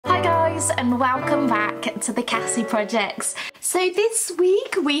guys, and welcome back to the Cassie Projects. So this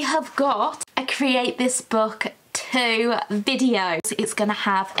week we have got a Create This Book 2 video. It's going to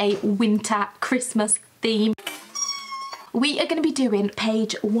have a winter Christmas theme. We are going to be doing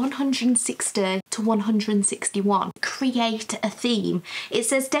page 160 to 161. Create a theme. It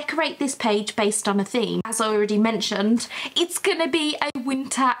says decorate this page based on a theme. As I already mentioned, it's going to be a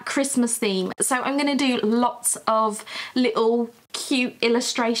winter Christmas theme. So I'm going to do lots of little cute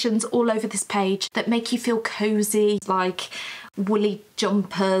illustrations all over this page that make you feel cozy, like woolly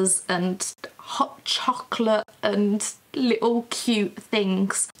jumpers and hot chocolate and little cute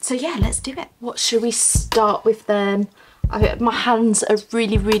things. So yeah, let's do it. What should we start with then? My hands are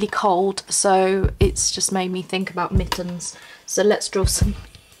really cold, so it's just made me think about mittens. So let's draw some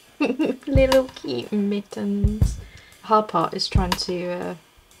little cute mittens. Hard part is trying to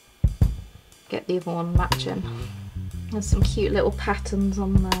get the other one matching. There's some cute little patterns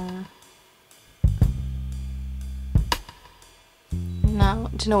on there. Now,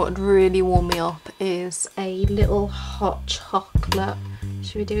 do you know what would really warm me up is a little hot chocolate.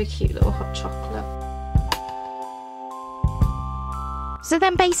 Should we do a cute little hot chocolate? So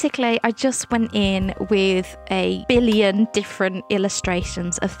then basically I just went in with a billion different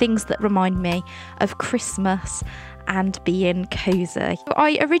illustrations of things that remind me of Christmas and being cozy.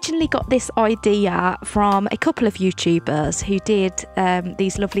 I originally got this idea from a couple of YouTubers who did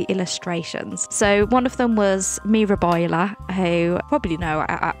these lovely illustrations. So one of them was Mira Boiler, who you probably know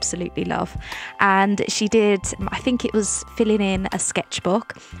I absolutely love, and she did, I think it was filling in a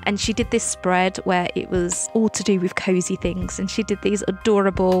sketchbook, and she did this spread where it was all to do with cozy things, and she did these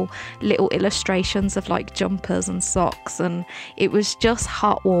adorable little illustrations of like jumpers and socks, and it was just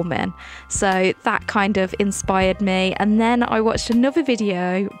heartwarming. So that kind of inspired me. And then I watched another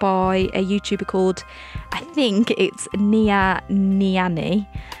video by a YouTuber called, I think it's Nia Niani.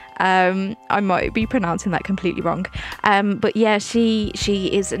 I might be pronouncing that completely wrong, but yeah, she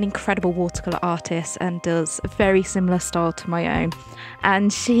is an incredible watercolour artist and does a very similar style to my own,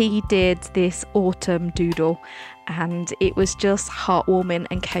 and she did this autumn doodle and it was just heartwarming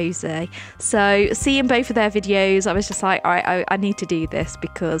and cozy. So seeing both of their videos, I was just like, I need to do this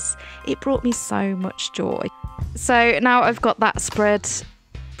because it brought me so much joy. So now I've got that spread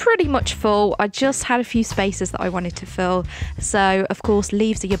pretty much full. I just had a few spaces that I wanted to fill. So of course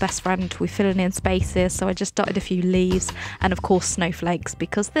leaves are your best friend with filling in spaces, so I just dotted a few leaves, and of course snowflakes,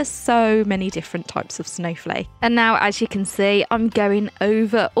 because there's so many different types of snowflake. And now, as you can see, I'm going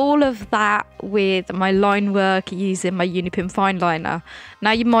over all of that with my line work using my Unipin fine liner.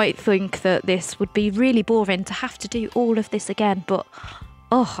 Now you might think that this would be really boring to have to do all of this again, but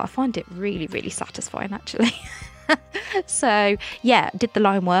oh, I find it really satisfying actually. So yeah, did the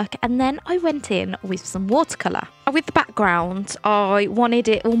line work, and then I went in with some watercolour. With the background, I wanted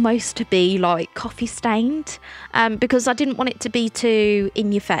it almost to be like coffee stained, because I didn't want it to be too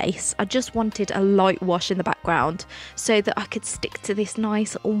in your face. I just wanted a light wash in the background so that I could stick to this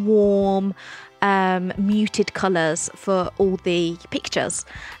nice warm muted colours for all the pictures.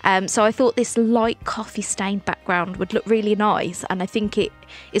 So I thought this light coffee stained background would look really nice, and I think it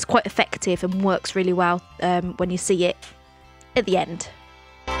is quite effective and works really well when you see it at the end.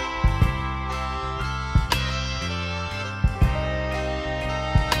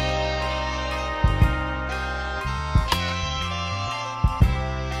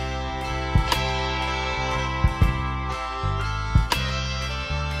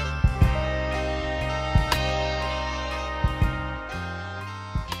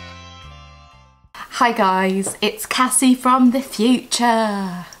 Hi guys, it's Cassie from the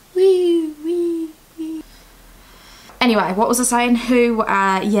future. Wee, wee, wee. Anyway, what was I saying? Who? What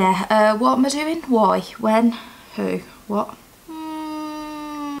am I doing? Why? When? Who? What?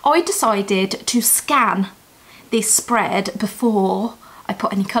 I decided to scan this spread before I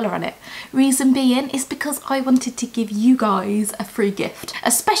put any colour on it. Reason being is because I wanted to give you guys a free gift,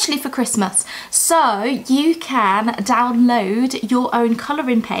 especially for Christmas. So you can download your own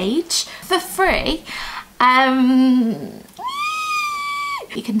colouring page for free.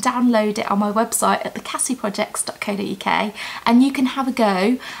 You can download it on my website at thecassieprojects.co.uk, and you can have a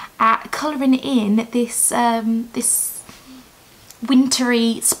go at colouring in this this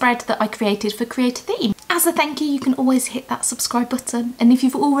wintry spread that I created for Create a Theme. As a thank you, you can always hit that subscribe button, and if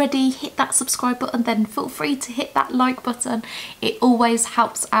you've already hit that subscribe button, then feel free to hit that like button. It always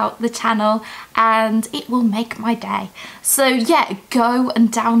helps out the channel and it will make my day. So yeah, go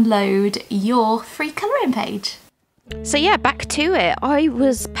and download your free colouring page. So yeah, back to it. I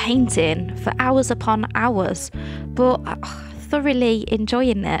was painting for hours upon hours, but thoroughly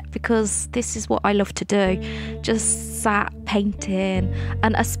enjoying it because this is what I love to do. Just sat painting,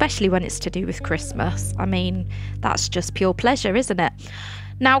 and especially when it's to do with Christmas. I mean, that's just pure pleasure, isn't it?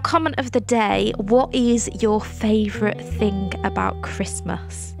 Now, comment of the day, what is your favourite thing about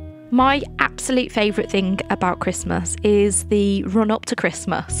Christmas? My absolute favourite thing about Christmas is the run up to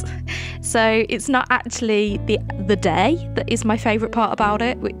Christmas. So it's not actually the day that is my favourite part about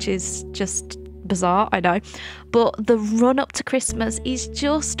it, which is just bizarre, I know, but the run up to Christmas is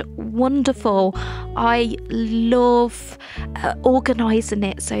just wonderful. I love organising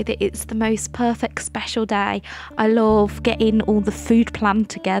it so that it's the most perfect special day. I love getting all the food planned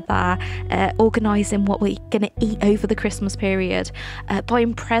together, organising what we're going to eat over the Christmas period,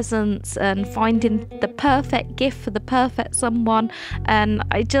 buying presents and finding the perfect gift for the perfect someone, and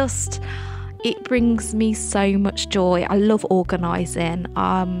it brings me so much joy. I love organising.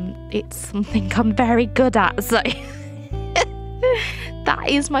 It's something I'm very good at. So that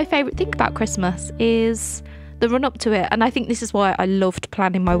is my favourite thing about Christmas, is the run up to it. And I think this is why I loved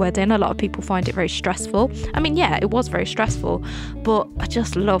planning my wedding. A lot of people find it very stressful. I mean, yeah, it was very stressful, but I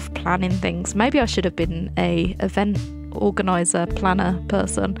just love planning things. Maybe I should have been a event organiser, planner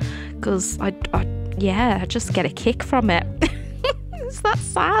person, because I just get a kick from it. Is that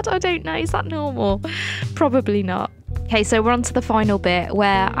sad? I don't know. Is that normal? Probably not. Okay, so we're on to the final bit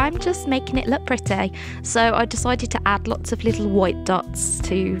where I'm just making it look pretty. So I decided to add lots of little white dots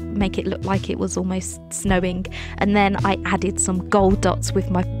to make it look like it was almost snowing. And then I added some gold dots with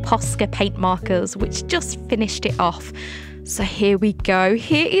my Posca paint markers, which just finished it off. So here we go.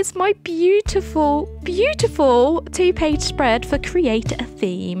 Here is my beautiful, beautiful 2-page spread for Create a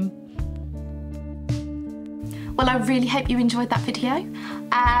Theme. Well, I really hope you enjoyed that video.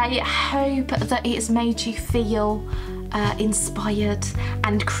 I hope that it's made you feel inspired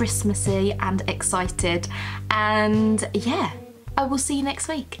and Christmassy and excited. And yeah, I will see you next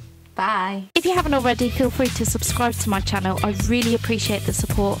week. Bye. If you haven't already, feel free to subscribe to my channel. I really appreciate the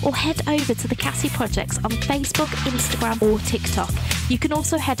support. Or head over to the Cassie Projects on Facebook, Instagram or TikTok. You can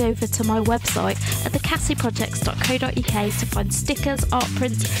also head over to my website at thecassieprojects.co.uk to find stickers, art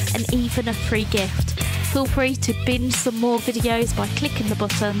prints and even a free gift. Feel free to binge some more videos by clicking the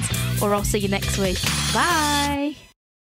buttons, or I'll see you next week. Bye!